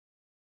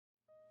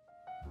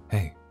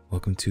Hey,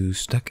 welcome to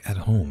Stuck at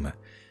Home.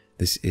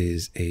 This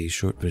is a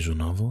short visual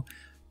novel.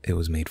 It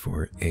was made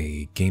for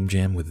a game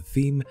jam with a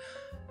theme,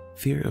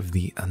 Fear of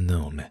the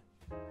Unknown.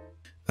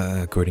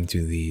 According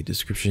to the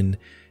description,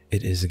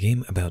 it is a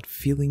game about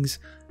feelings,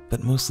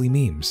 but mostly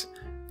memes.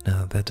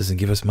 Now, that doesn't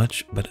give us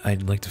much, but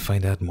I'd like to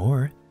find out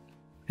more.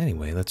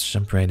 Anyway, let's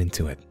jump right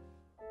into it.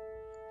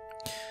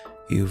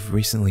 You've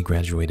recently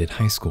graduated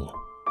high school.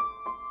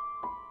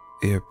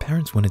 Your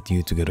parents wanted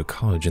you to go to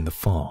college in the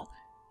fall,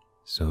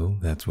 so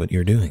that's what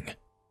you're doing.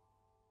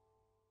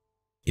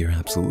 You're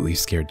absolutely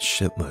scared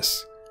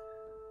shitless.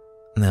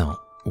 Now,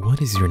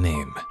 what is your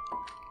name?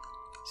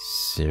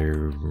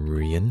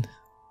 Syrian?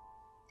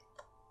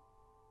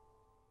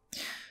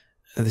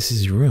 This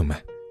is your room.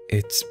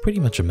 It's pretty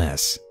much a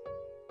mess.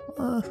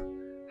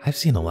 I've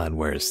seen a lot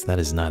worse. That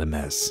is not a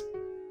mess.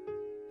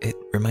 It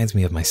reminds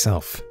me of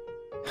myself.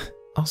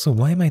 Also,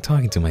 why am I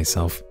talking to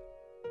myself?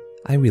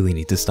 I really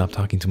need to stop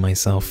talking to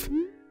myself.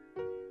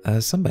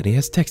 Somebody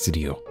has texted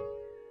you.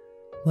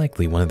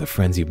 Likely one of the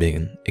friends you've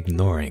been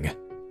ignoring.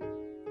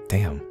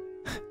 Damn.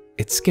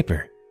 It's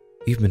Skipper.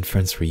 You've been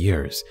friends for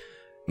years.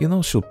 You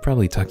know she'll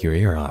probably talk your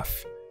ear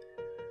off.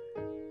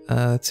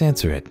 Let's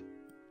answer it.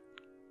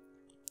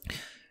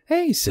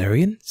 Hey,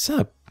 Sarian,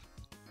 sup?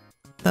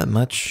 Not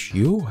much.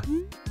 You?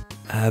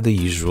 The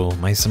usual.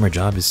 My summer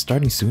job is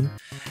starting soon,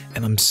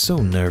 and I'm so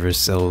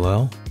nervous,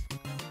 lol.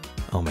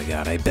 Oh my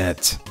god, I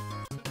bet.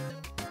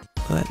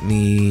 Let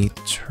me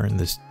turn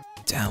this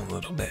down a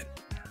little bit.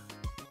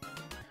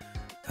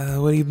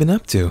 What have you been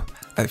up to?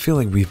 I feel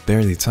like we've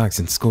barely talked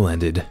since school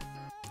ended.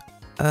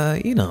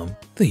 You know,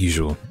 the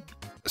usual.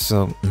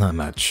 So, not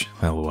much,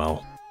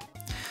 lol.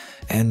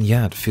 And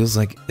yeah, it feels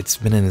like it's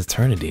been an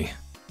eternity.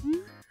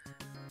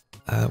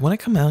 Wanna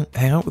come out,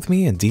 hang out with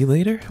me and D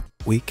later?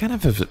 We kind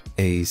of have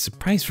a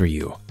surprise for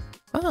you.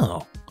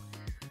 Oh.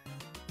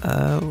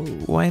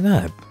 Why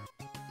not?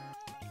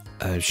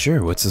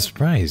 Sure, what's the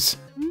surprise?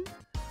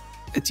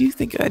 Do you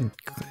think I'd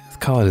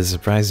call it a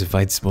surprise if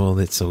I'd spoiled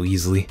it so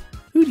easily?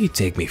 Who do you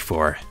take me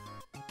for?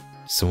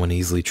 Someone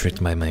easily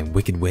tricked by my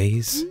wicked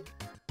ways?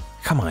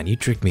 Come on, you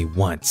tricked me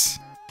once.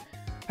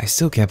 I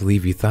still can't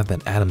believe you thought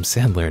that Adam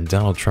Sandler and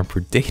Donald Trump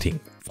were dating.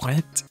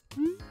 What?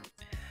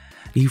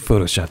 You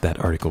photoshopped that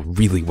article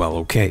really well,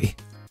 okay?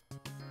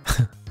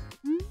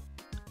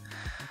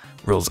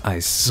 Rolls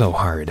eyes so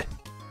hard.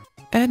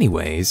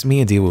 Anyways, me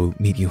and Dee will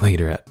meet you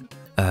later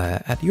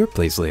at your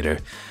place later,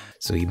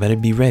 so you better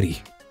be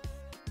ready.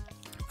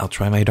 I'll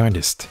try my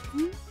darndest.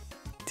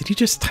 Did you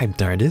just type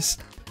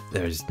darndest?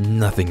 There's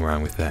nothing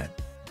wrong with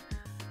that.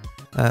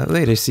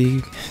 Later,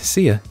 see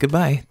ya,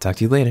 goodbye, talk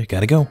to you later,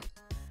 gotta go.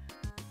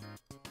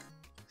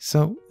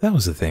 So, that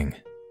was the thing.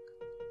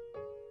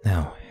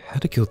 Now, how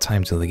to kill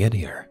time till they get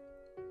here?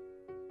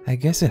 I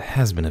guess it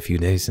has been a few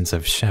days since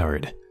I've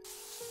showered.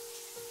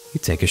 You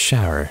take a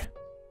shower.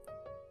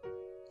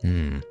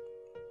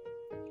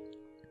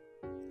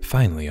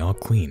 Finally, all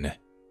clean.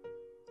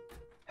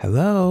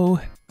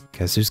 Hello?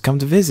 Guess who's come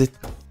to visit?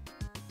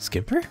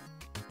 Skipper?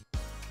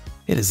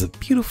 It is the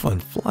beautiful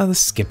and flawless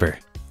Skipper.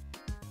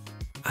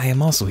 I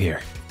am also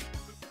here.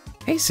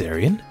 Hey,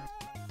 Sarian.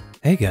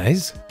 Hey,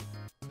 guys.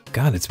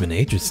 God, it's been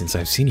ages since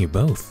I've seen you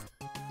both.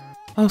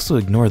 Also,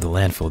 ignore the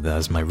landfill that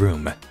is my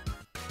room.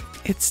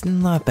 It's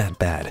not that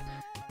bad.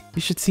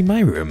 You should see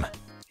my room.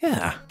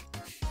 Yeah.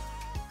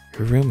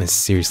 Her room is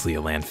seriously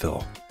a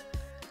landfill.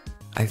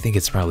 I think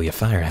it's probably a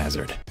fire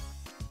hazard.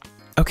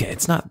 Okay,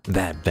 it's not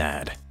that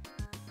bad.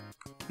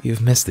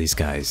 You've missed these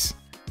guys.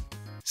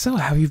 So,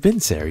 how have you been,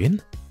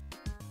 Sarian?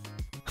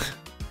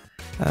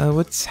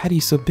 What's had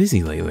you so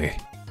busy lately?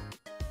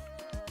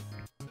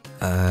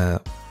 I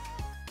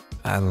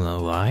don't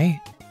know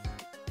why.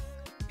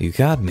 You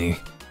got me.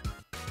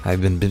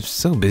 I've been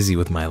so busy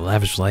with my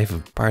lavish life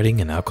of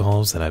partying and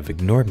alcohols that I've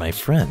ignored my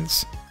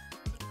friends.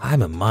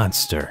 I'm a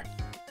monster.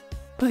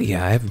 But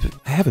yeah,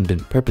 I haven't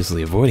been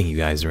purposely avoiding you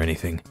guys or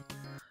anything.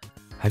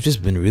 I've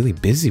just been really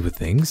busy with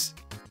things.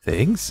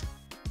 Things?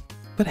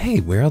 But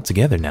hey, we're all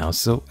together now,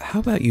 so how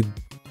about you,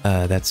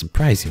 that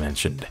surprise you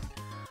mentioned?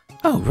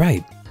 Oh,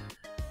 right.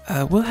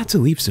 We'll have to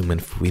leave soon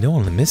if we don't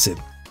want to miss it.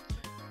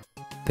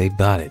 They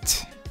bought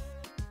it.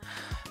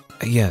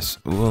 Yes,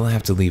 we'll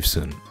have to leave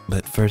soon,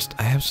 but first,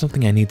 I have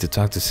something I need to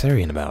talk to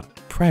Sarian about,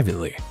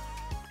 privately.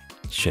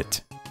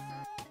 Shit.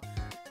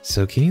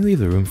 So can you leave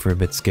the room for a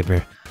bit,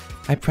 Skipper?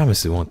 I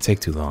promise it won't take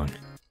too long.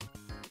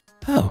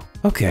 Oh,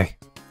 okay.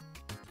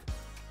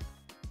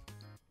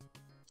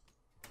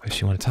 What does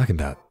she want to talk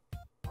about?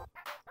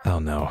 Oh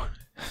no.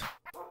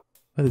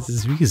 What is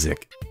this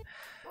music?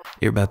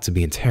 You're about to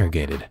be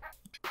interrogated.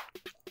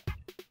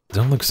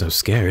 Don't look so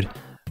scared.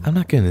 I'm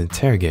not going to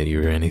interrogate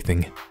you or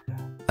anything.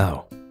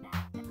 Oh.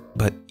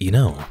 But, you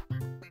know,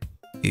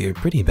 you're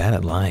pretty bad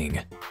at lying.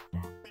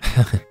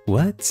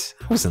 What?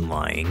 I wasn't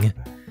lying.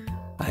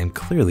 I'm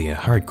clearly a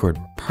hardcore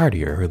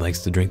partier who likes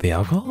to drink the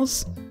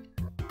alcohols?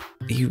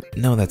 You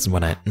know that's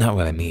not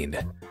what I mean.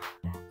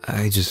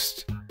 I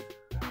just...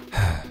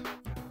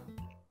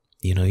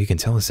 You know, you can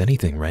tell us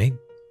anything, right?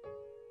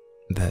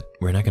 That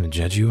we're not going to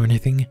judge you or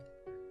anything?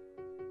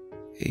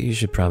 You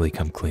should probably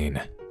come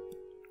clean.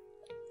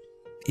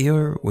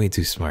 You're way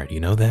too smart, you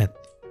know that?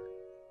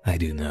 I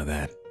do know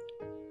that.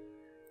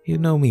 You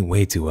know me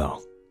way too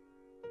well.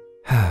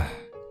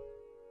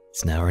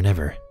 It's now or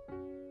never.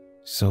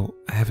 So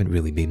I haven't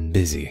really been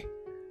busy.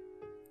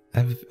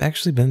 I've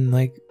actually been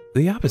like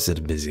the opposite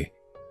of busy.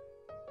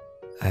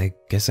 I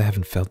guess I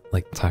haven't felt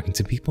like talking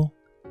to people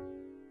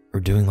or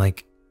doing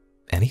like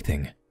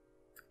anything.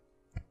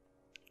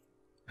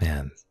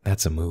 Man,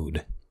 that's a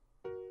mood.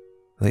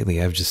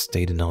 Lately I've just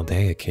stayed in all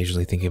day,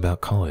 occasionally thinking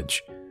about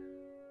college,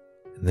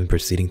 and then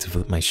proceeding to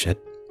flip my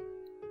shit.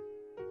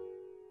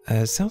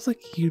 Sounds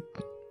like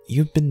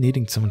you've been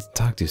needing someone to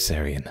talk to,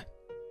 Sarian.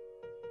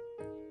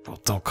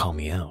 Well, don't call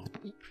me out.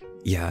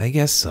 Yeah, I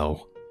guess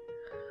so.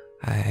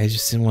 I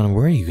just didn't want to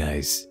worry you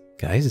guys.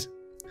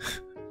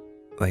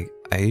 Like,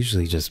 I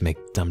usually just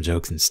make dumb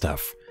jokes and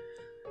stuff.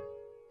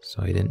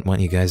 So I didn't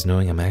want you guys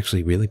knowing I'm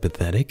actually really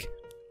pathetic.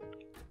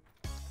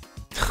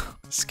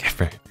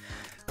 Skipper,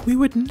 we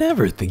would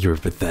never think you were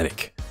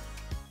pathetic.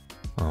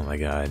 Oh my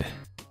god.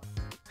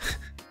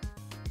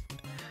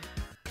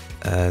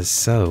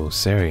 So,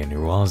 Sarian,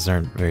 your walls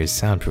aren't very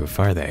soundproof,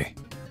 are they?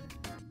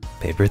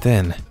 Paper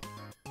thin.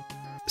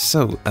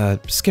 So,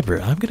 Skipper,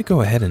 I'm gonna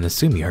go ahead and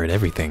assume you heard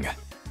everything.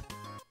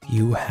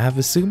 You have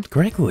assumed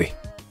correctly.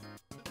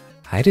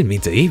 I didn't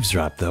mean to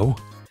eavesdrop, though.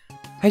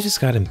 I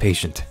just got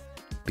impatient,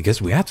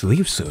 because we have to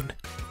leave soon.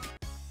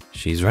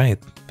 She's right.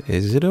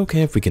 Is it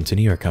okay if we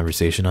continue our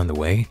conversation on the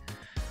way?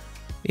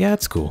 Yeah,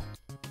 it's cool.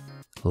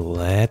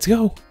 Let's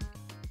go!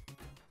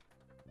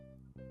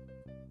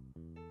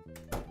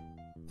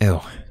 Ew,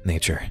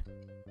 nature.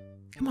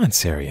 Come on,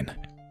 Sarian.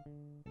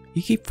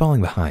 You keep falling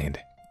behind.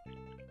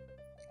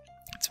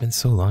 It's been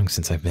so long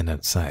since I've been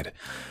outside.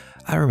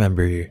 I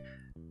remember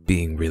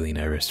being really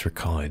nervous for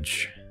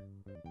college.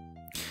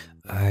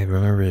 I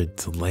remember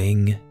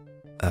delaying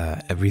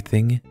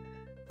everything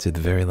to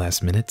the very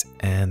last minute,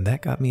 and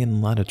that got me in a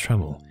lot of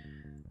trouble.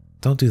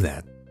 Don't do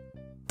that.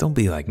 Don't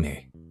be like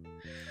me.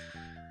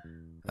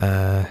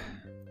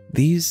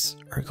 These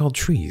are called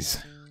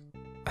trees.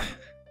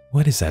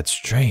 What is that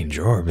strange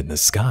orb in the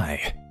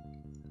sky?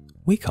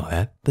 We call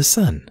that the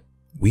sun.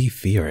 We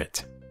fear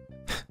it.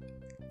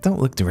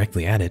 Don't look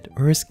directly at it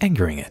or risk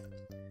angering it.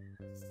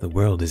 The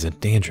world is a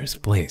dangerous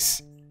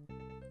place.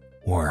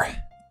 War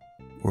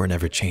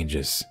never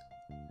changes.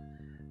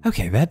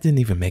 Okay, that didn't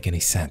even make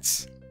any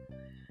sense.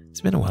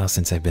 It's been a while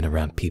since I've been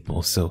around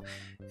people, so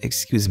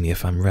excuse me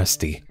if I'm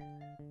rusty.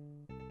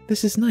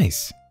 This is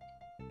nice.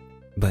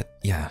 But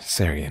yeah,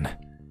 Sarian,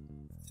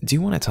 do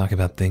you want to talk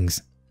about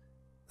things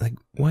like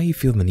why you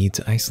feel the need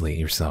to isolate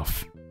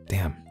yourself?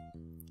 Damn.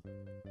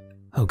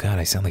 Oh god,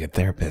 I sound like a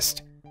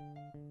therapist.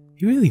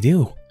 You really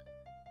do.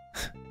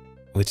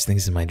 Which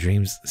things in my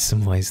dreams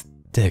symbolize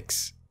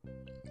dicks?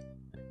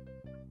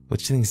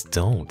 Which things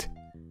don't?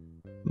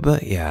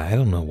 But yeah, I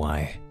don't know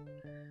why.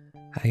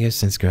 I guess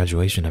since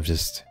graduation I've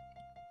just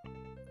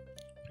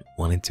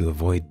wanted to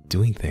avoid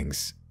doing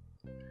things.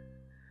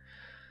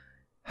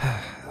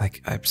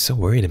 Like, I'm so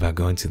worried about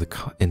going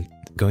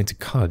to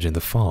college in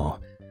the fall.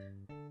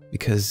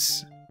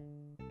 Because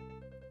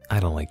I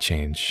don't like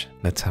change.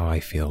 That's how I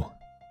feel.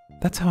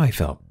 That's how I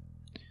felt.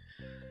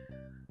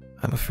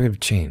 I'm afraid of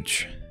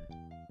change.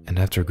 And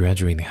after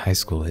graduating high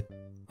school, it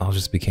all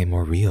just became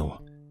more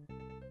real.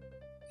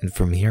 And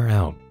from here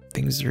out,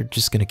 things are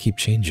just gonna keep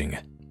changing.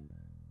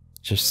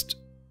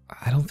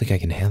 I don't think I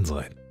can handle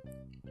it.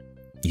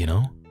 You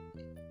know?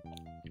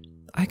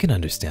 I can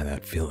understand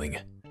that feeling.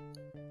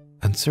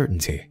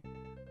 Uncertainty.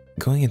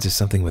 Going into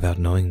something without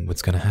knowing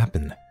what's gonna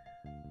happen.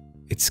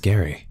 It's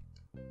scary.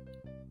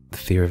 The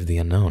fear of the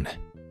unknown.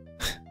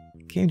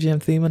 Game Jam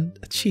theme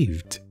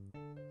achieved.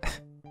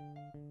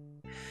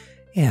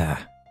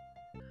 Yeah.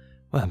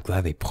 Well, I'm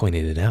glad they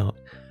pointed it out.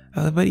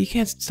 But you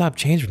can't stop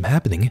change from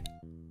happening.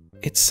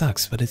 It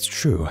sucks, but it's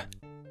true.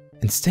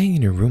 And staying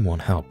in your room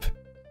won't help.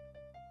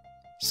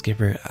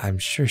 Skipper, I'm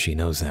sure she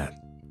knows that.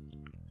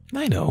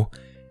 I know.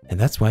 And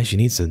that's why she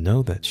needs to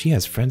know that she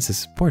has friends to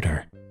support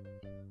her.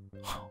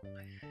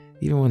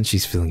 Even when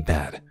she's feeling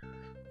bad,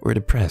 or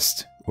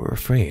depressed, or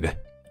afraid.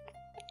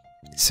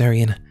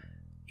 Sarian,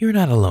 you're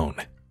not alone.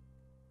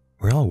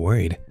 We're all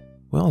worried,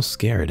 we're all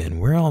scared, and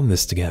we're all in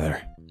this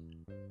together.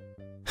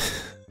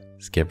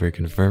 Skipper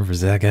confirmed for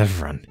Zac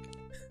Efron.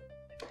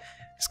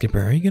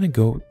 Skipper, are you gonna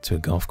go to a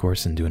golf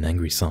course and do an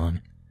angry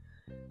song?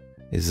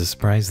 Is the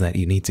surprise that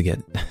you need to get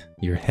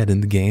your head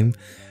in the game,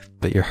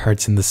 but your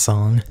heart's in the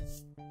song?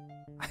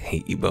 I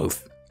hate you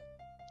both.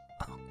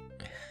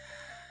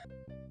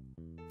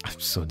 I'm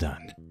so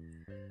done.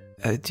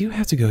 Do you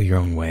have to go your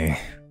own way?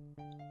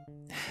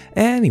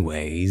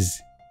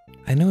 Anyways,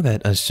 I know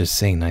that us just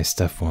saying nice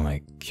stuff won't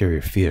like cure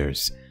your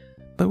fears,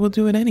 but we'll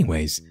do it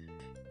anyways,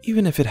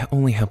 even if it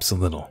only helps a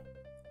little.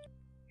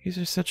 These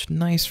are such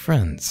nice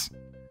friends.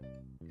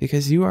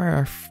 Because you are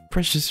our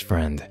precious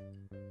friend.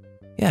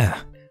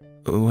 Yeah,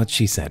 what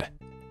she said.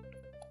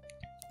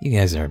 You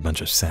guys are a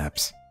bunch of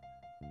saps.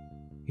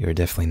 You're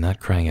definitely not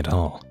crying at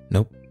all.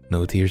 Nope,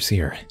 no tears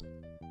here.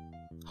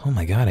 Oh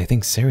my god, I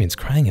think Sarian's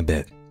crying a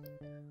bit.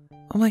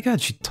 Oh my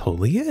god, she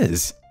totally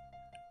is.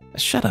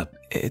 Shut up.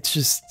 It's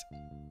just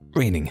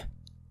raining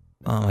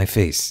on my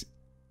face.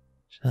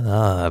 Shut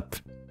up.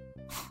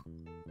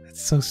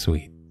 That's so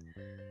sweet.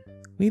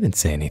 We didn't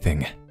say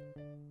anything.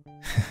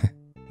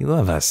 You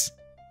love us.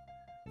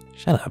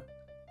 Shut up.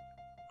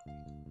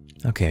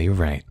 Okay, you're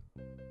right.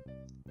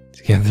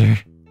 Together.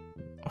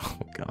 Oh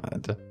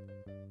god.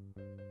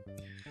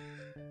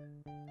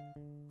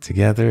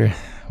 Together,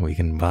 we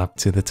can bop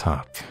to the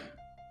top.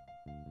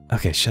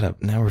 Okay, shut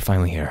up. Now we're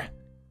finally here.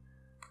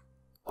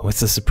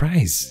 What's the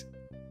surprise?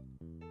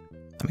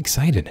 I'm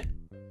excited.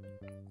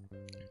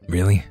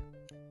 Really?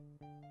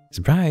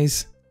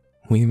 Surprise!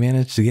 We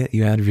managed to get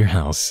you out of your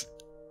house.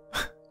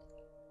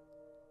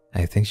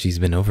 I think she's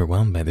been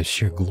overwhelmed by the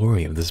sheer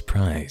glory of the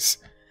surprise.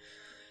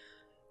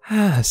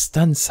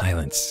 Stunned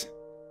silence.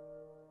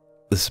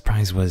 The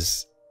surprise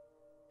was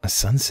a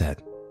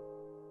sunset.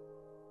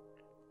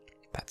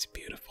 That's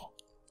beautiful.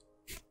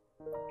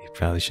 You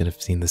probably should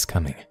have seen this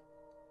coming.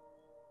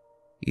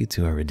 You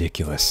two are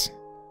ridiculous.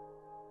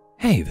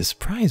 Hey, the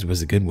surprise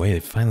was a good way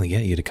to finally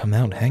get you to come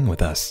out and hang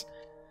with us.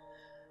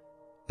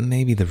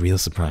 Maybe the real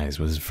surprise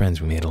was the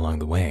friends we made along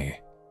the way.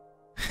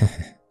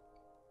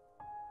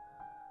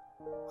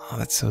 Oh,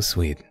 that's so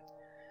sweet.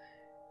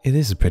 It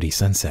is a pretty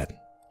sunset.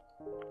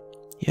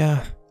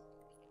 Yeah.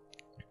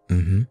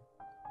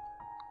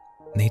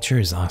 Nature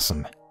is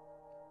awesome.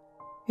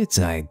 It's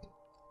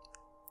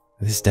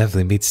This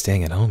definitely beats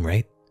staying at home,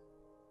 right?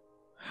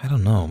 I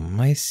don't know,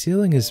 my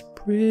ceiling is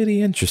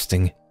pretty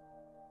interesting.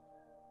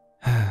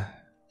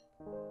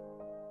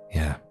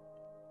 Yeah.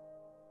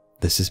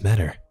 This is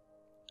better.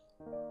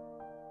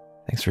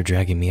 Thanks for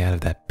dragging me out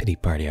of that pity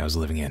party I was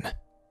living in.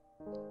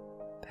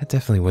 That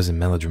definitely wasn't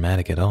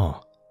melodramatic at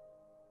all.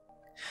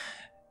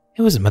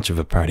 It wasn't much of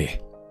a party.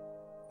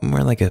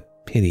 More like a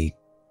pity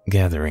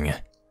gathering.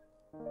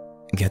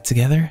 Get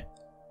together?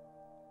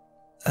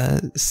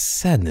 A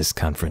sadness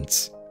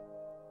conference.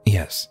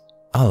 Yes,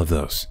 all of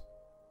those.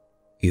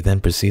 You then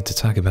proceed to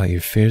talk about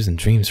your fears and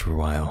dreams for a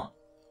while.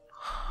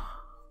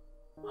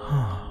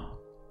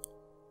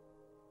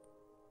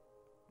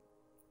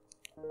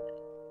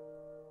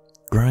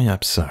 Growing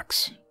up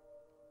sucks.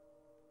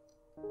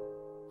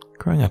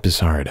 Growing up is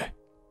hard.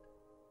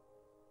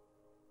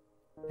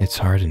 It's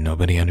hard and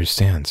nobody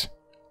understands.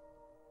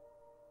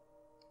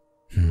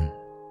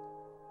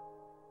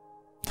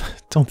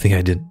 Don't think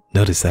I didn't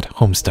notice that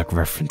Homestuck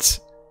reference.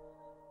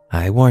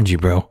 I warned you,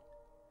 bro.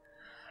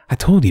 I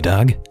told you,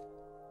 dog.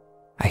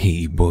 I hate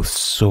you both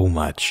so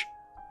much.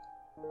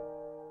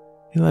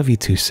 I love you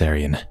too,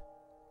 Sarian.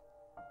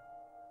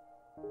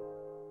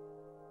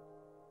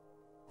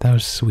 That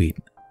was sweet.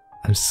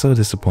 I'm so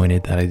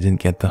disappointed that I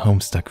didn't get the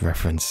Homestuck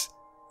reference,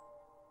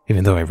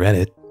 even though I read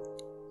it.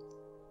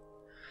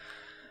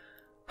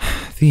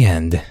 The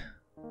end.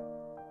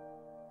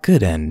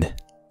 Good end.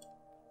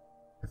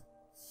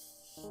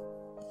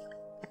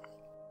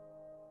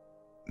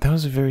 That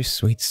was a very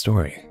sweet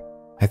story.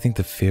 I think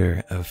the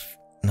fear of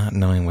not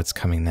knowing what's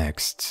coming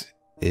next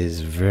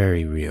is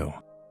very real.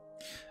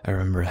 I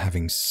remember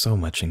having so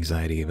much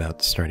anxiety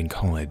about starting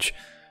college.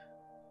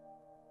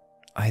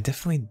 I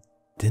definitely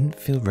didn't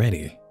feel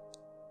ready.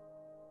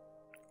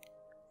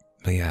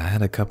 But yeah, I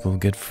had a couple of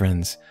good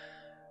friends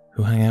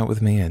who hung out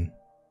with me and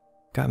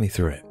got me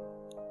through it.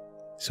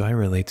 So I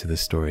relate to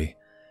this story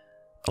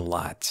a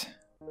lot.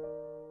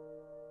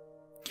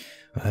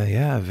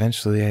 Yeah,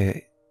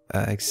 eventually I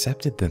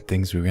accepted that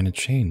things were going to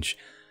change.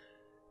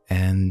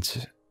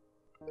 And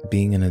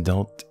being an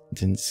adult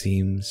didn't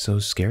seem so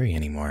scary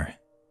anymore.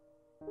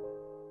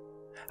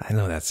 I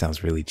know that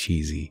sounds really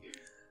cheesy.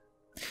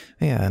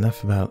 Yeah,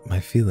 enough about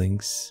my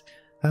feelings.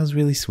 That was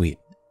really sweet.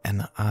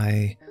 And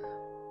I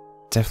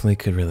definitely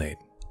could relate.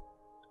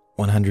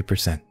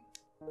 100%.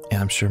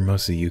 And I'm sure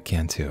most of you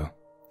can too.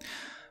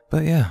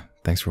 But yeah,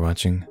 thanks for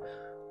watching.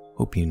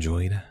 Hope you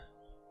enjoyed.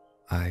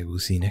 I will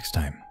see you next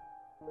time.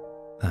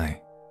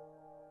 Bye.